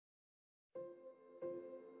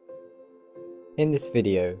In this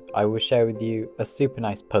video, I will share with you a super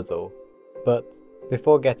nice puzzle, but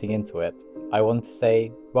before getting into it, I want to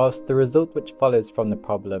say, whilst the result which follows from the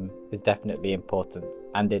problem is definitely important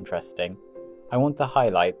and interesting, I want to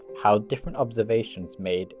highlight how different observations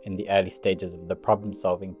made in the early stages of the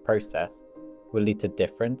problem-solving process will lead to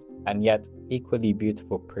different and yet equally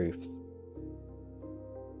beautiful proofs.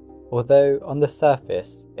 Although on the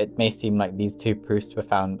surface it may seem like these two proofs were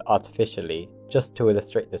found artificially just to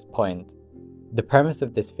illustrate this point, the premise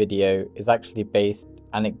of this video is actually based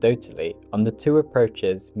anecdotally on the two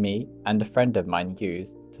approaches me and a friend of mine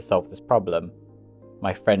used to solve this problem,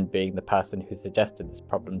 my friend being the person who suggested this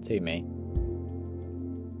problem to me.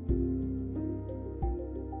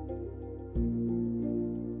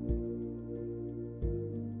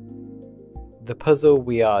 The puzzle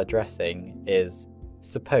we are addressing is: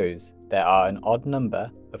 suppose there are an odd number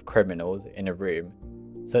of criminals in a room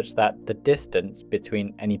such that the distance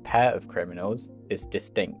between any pair of criminals is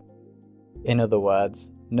distinct. In other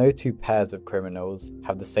words, no two pairs of criminals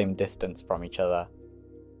have the same distance from each other.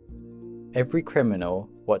 Every criminal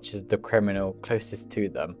watches the criminal closest to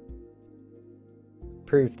them.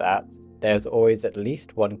 Prove that there is always at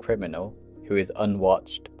least one criminal who is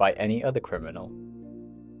unwatched by any other criminal.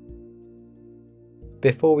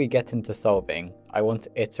 Before we get into solving, I want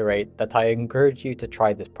to iterate that I encourage you to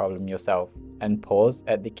try this problem yourself and pause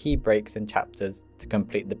at the key breaks in chapters to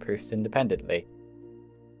complete the proofs independently.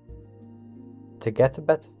 To get a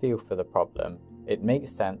better feel for the problem, it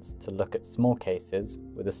makes sense to look at small cases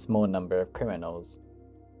with a small number of criminals.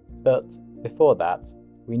 But before that,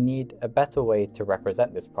 we need a better way to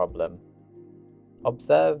represent this problem.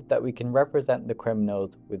 Observe that we can represent the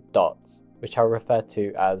criminals with dots, which I'll refer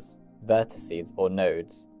to as vertices or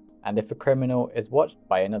nodes, and if a criminal is watched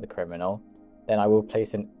by another criminal, then I will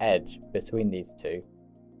place an edge between these two,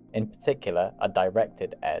 in particular a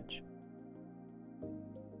directed edge.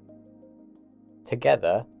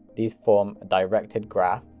 Together, these form a directed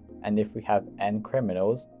graph, and if we have n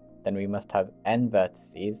criminals, then we must have n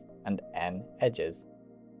vertices and n edges.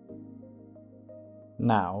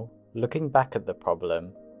 Now, looking back at the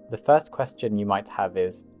problem, the first question you might have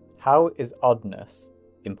is, how is oddness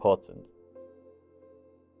important?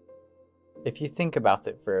 If you think about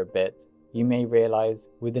it for a bit, you may realize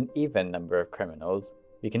with an even number of criminals,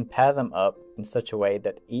 we can pair them up in such a way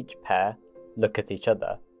that each pair look at each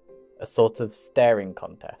other, a sort of staring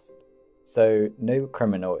contest, so no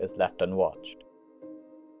criminal is left unwatched.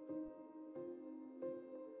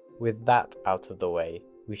 With that out of the way,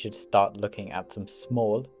 we should start looking at some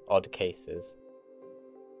small, odd cases.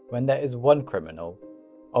 When there is one criminal,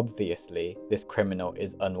 obviously this criminal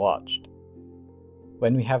is unwatched.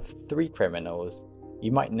 When we have three criminals,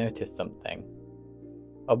 you might notice something.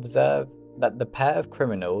 Observe that the pair of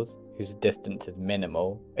criminals whose distance is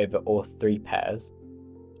minimal over all three pairs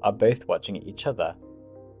are both watching each other.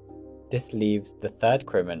 This leaves the third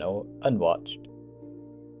criminal unwatched.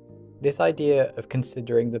 This idea of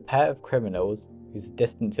considering the pair of criminals whose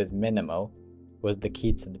distance is minimal was the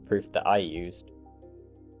key to the proof that I used.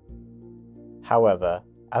 However,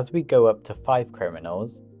 as we go up to 5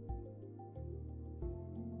 criminals,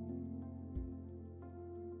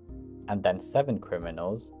 and then 7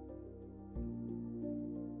 criminals,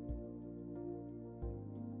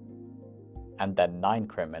 and then 9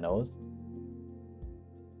 criminals,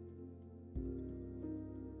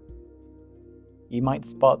 you might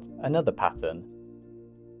spot another pattern.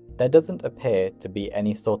 There doesn't appear to be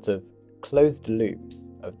any sort of closed loops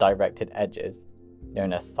of directed edges,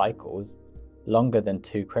 known as cycles, longer than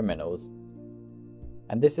 2 criminals.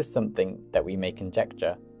 And this is something that we may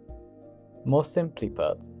conjecture. More simply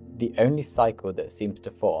put, the only cycle that seems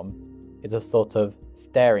to form is a sort of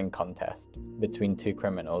staring contest between 2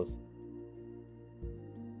 criminals.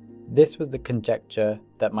 This was the conjecture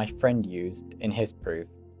that my friend used in his proof,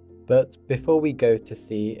 but before we go to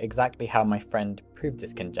see exactly how my friend proved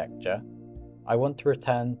this conjecture, I want to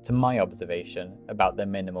return to my observation about their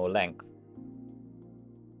minimal length.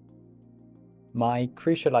 My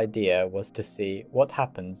crucial idea was to see what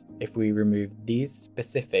happens if we remove these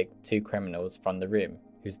specific 2 criminals from the room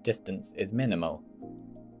whose distance is minimal.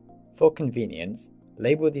 For convenience,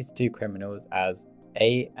 label these 2 criminals as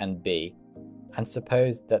A and B, and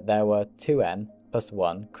suppose that there were 2n plus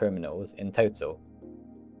 1 criminals in total.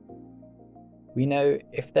 We know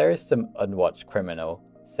if there is some unwatched criminal,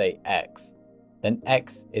 say X, then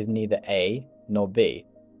X is neither A nor B,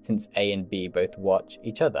 since A and B both watch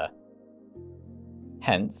each other.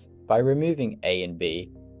 Hence, by removing A and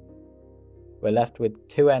B, we're left with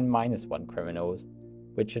 2n minus 1 criminals,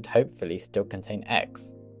 which should hopefully still contain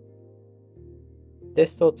X.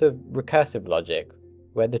 This sort of recursive logic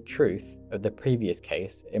where the truth of the previous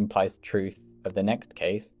case implies truth of the next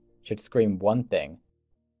case, should scream one thing: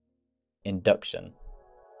 induction.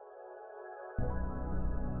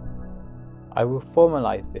 I will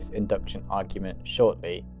formalize this induction argument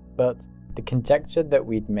shortly, but the conjecture that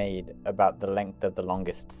we'd made about the length of the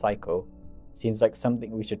longest cycle seems like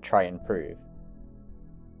something we should try and prove.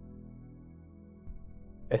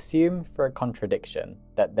 Assume for a contradiction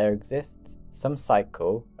that there exists some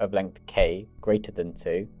cycle of length k greater than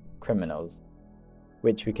 2 criminals,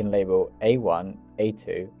 which we can label A1,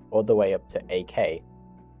 A2, all the way up to AK,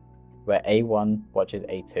 where A1 watches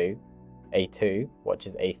A2, A2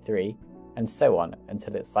 watches A3, and so on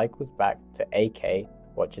until it cycles back to AK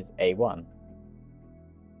watches A1.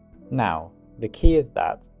 Now, the key is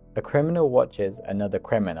that a criminal watches another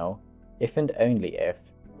criminal if and only if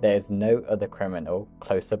there is no other criminal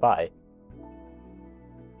closer by.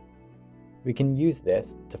 We can use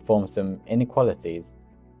this to form some inequalities.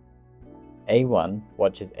 A1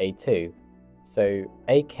 watches A2, so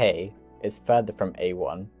AK is further from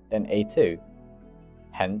A1 than A2,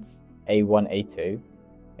 hence A1 A2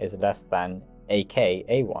 is less than AK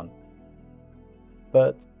A1.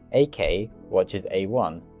 But AK watches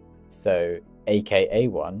A1, so AK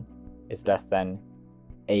A1 is less than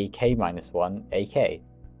AK minus 1 AK.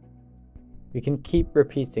 We can keep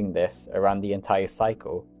repeating this around the entire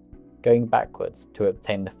cycle, going backwards to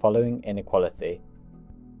obtain the following inequality.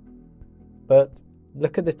 But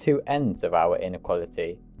look at the two ends of our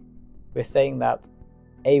inequality. We're saying that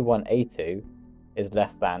A1 A2 is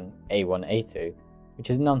less than A1 A2, which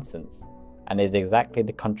is nonsense, and is exactly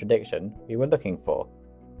the contradiction we were looking for.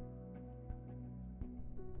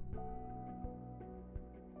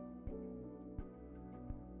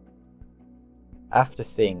 After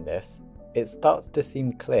seeing this, it starts to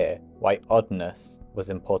seem clear why oddness was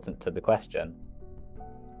important to the question.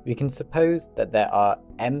 We can suppose that there are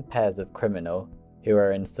m pairs of criminal who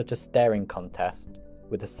are in such a staring contest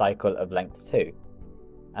with a cycle of length 2,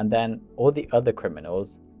 and then all the other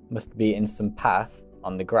criminals must be in some path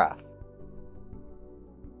on the graph.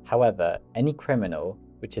 However, any criminal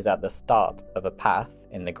which is at the start of a path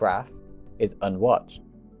in the graph is unwatched,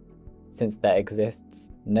 since there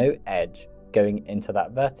exists no edge going into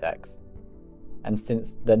that vertex, and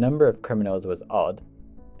since the number of criminals was odd,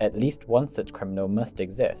 at least one such criminal must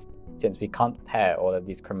exist, since we can't pair all of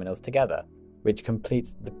these criminals together, which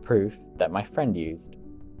completes the proof that my friend used.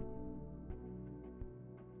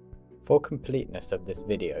 For completeness of this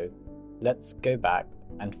video, let's go back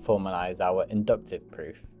and formalize our inductive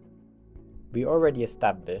proof. We already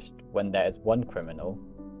established when there is one criminal,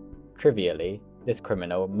 trivially, this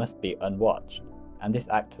criminal must be unwatched, and this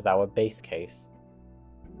acts as our base case.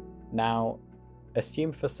 Now,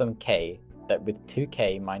 assume for some k that with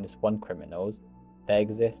 2k minus 1 criminals, there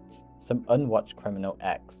exists some unwatched criminal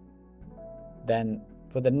x. Then,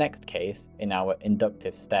 for the next case in our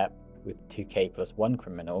inductive step with 2k plus 1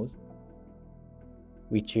 criminals,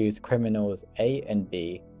 we choose criminals A and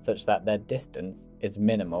B such that their distance is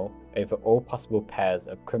minimal over all possible pairs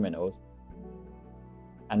of criminals,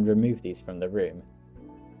 and remove these from the room.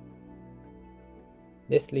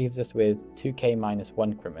 This leaves us with 2k minus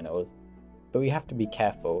 1 criminals, but we have to be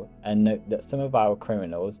careful and note that some of our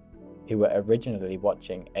criminals who were originally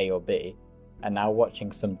watching A or B are now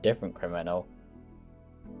watching some different criminal.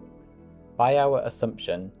 By our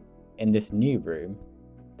assumption, in this new room,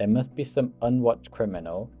 there must be some unwatched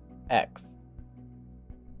criminal, X.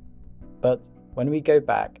 But when we go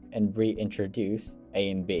back and reintroduce A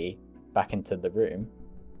and B back into the room,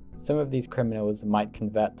 some of these criminals might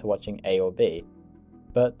convert to watching A or B,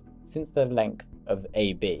 but since the length of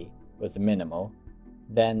AB was minimal,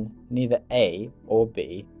 then neither A or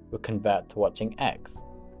B will convert to watching X,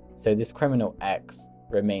 so this criminal X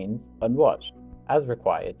remains unwatched, as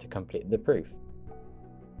required to complete the proof.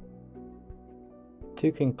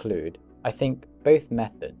 To conclude, I think both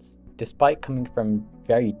methods, despite coming from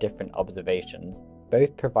very different observations,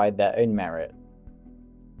 both provide their own merit.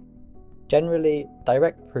 Generally,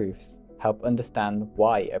 direct proofs help understand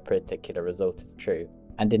why a particular result is true,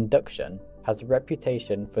 and induction has a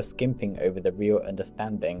reputation for skimping over the real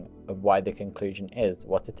understanding of why the conclusion is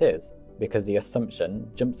what it is, because the assumption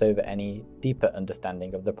jumps over any deeper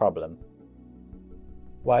understanding of the problem.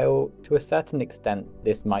 While to a certain extent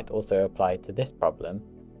this might also apply to this problem,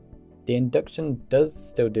 the induction does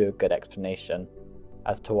still do a good explanation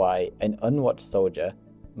as to why an unwatched soldier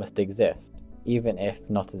must exist, even if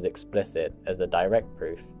not as explicit as a direct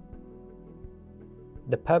proof.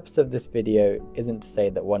 The purpose of this video isn't to say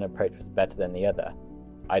that one approach was better than the other.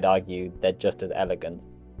 I'd argue they're just as elegant,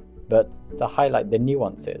 but to highlight the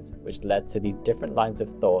nuances which led to these different lines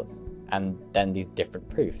of thoughts and then these different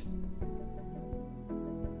proofs.